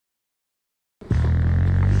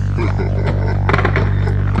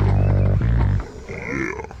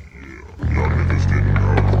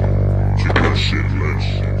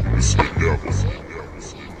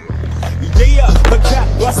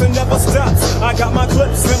got my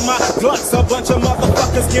clips and my glucks. A bunch of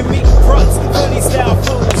motherfuckers give me fronts. Funny style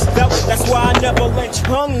fools. That's why I never lynch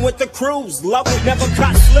hung with the crews. Love never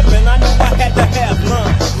caught slipping. I knew I had to have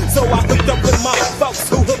none. So I hooked up with my folks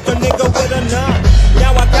who hooked a nigga with a none.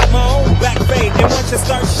 Now I got my own back fade. And once you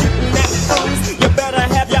start shooting at fools, you better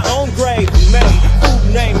have your own grave made. Food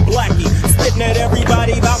named Blackie. Spitting at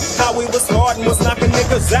everybody about how we was hard and was knocking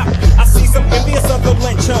niggas out. I see some envious of the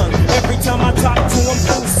lynch hung. Every time I talk to them,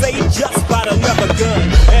 fools say he just bought another gun.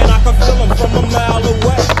 And I can feel him from a mile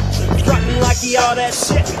away. Frontin' like he all that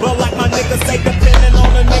shit, but like my niggas say, depending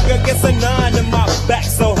on a nigga gets a 9 in my back.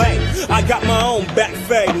 So hey, I got my own back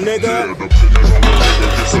fade, nigga.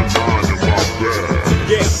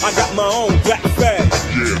 Yeah, I got my own back fade.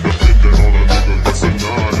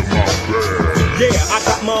 Yeah, I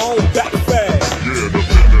got my own back fade.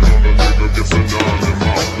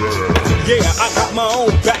 Yeah, I got my own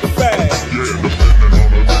back fade.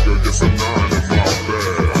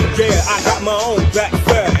 Yeah, I got my own back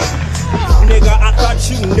fade. Nigga, I thought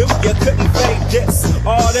you knew you couldn't fake this.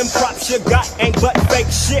 All them props you got ain't but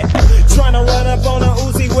fake shit. Tryna run up on a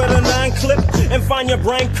Uzi with a 9 clip and find your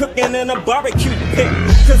brain cooking in a barbecue pit.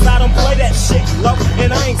 Cause I don't play that shit low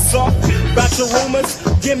and I ain't soft. About your rumors,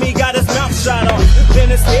 Jimmy got his mouth shot off, then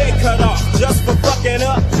his head cut off just for fucking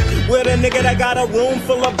up with a nigga that got a room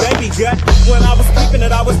full of baby gut. When I was keeping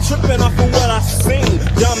it, I was tripping off of what I seen.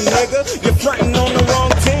 Dumb nigga, you're frontin' on the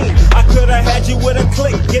wrong team. I coulda had you with a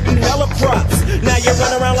click, getting hella props. Now you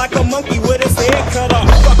run around like a monkey with his head cut off.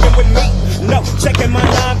 Fucking with me, no, checking my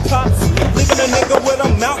 9 pops. Leaving a nigga with a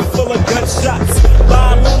mouth full of gunshots.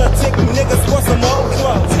 Buy lunatic niggas for some old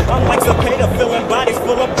clothes. I'm like Cepeda, filling bodies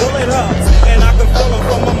full of bullet holes. And I can feel them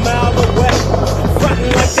from a mile away.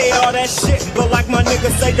 Frontin' like they all that shit, but like my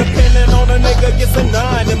niggas say, depending on a nigga gets a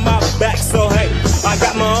 9 in my back. So hey, I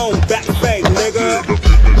got my own back fade, nigga.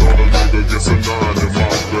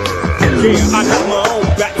 Yeah, I got my own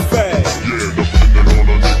back fade.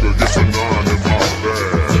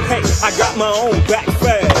 Hey, I got my own back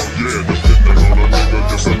fade.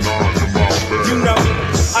 You know,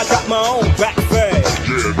 I got my own back fade.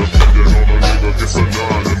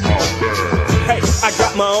 Hey, I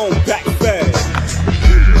got my own back fade.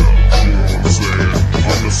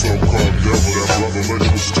 I'm the so-called devil that Brother Lynch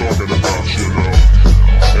was talking about, you know.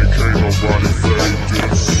 Ain't can't nobody fade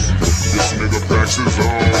this. This nigga backs his own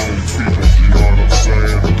people, you know what I'm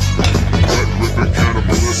saying? That ripping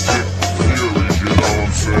cannibalistic fury, you know what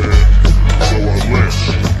I'm saying? So Lynch,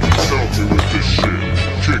 help me with this shit.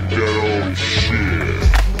 Kick that old shit.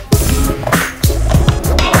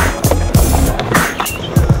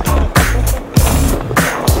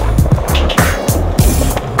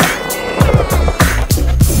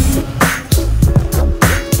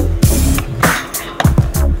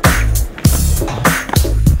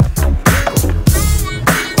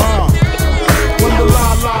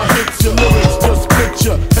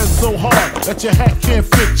 That your hat can't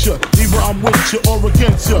fit ya. Either I'm with ya or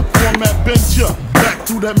against ya. Format bent ya. Back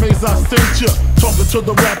through that maze I sent ya. Talking to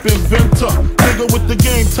the rap inventor. Nigga with the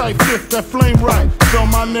game type fifth, that flame right. Spell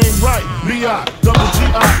my name right.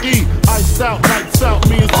 B-I-double-G-I-E. Iced out, lights out,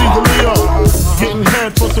 me and Caesar Leo. Getting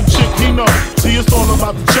head for some chick he know. See, it's all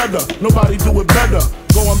about the cheddar. Nobody do it better.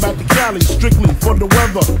 Going back to Cali, strictly for the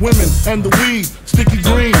weather. Women and the weed, sticky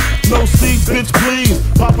green. No seeds, bitch, please.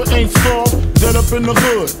 Papa ain't soft, dead up in the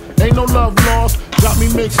hood. Ain't no love lost, got me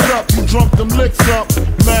mixed up. You drunk them licks up.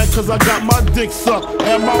 Mad cause I got my dick sucked.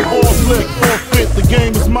 And my balls licked, forfeit, the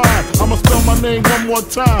game is mine. I'ma spell my name one more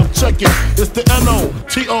time, check it. It's the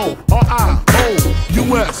N-O-T-O-R-I-O-U-S.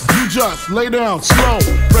 You just lay down slow.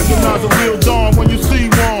 Recognize a real dawn when you see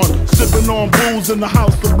one. Sipping on booze in the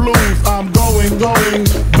house of blues. I'm going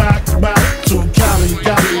back to Cali,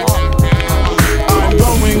 Cali. I'm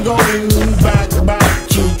going back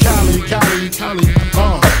to Cali, Cali, Cali.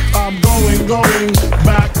 I'm going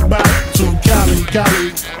back to Cali,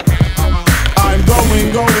 Cali. I'm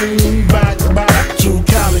going back to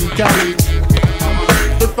Cali, Cali.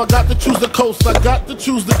 If I got to choose the coast, I got to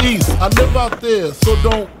choose the east. I live out there, so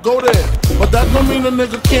don't go there. But that don't mean a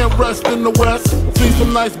nigga can't rest in the west. See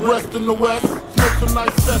some nice breasts in the west. Smoke some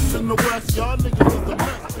nice sets in the west. Y'all niggas is the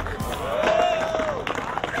best.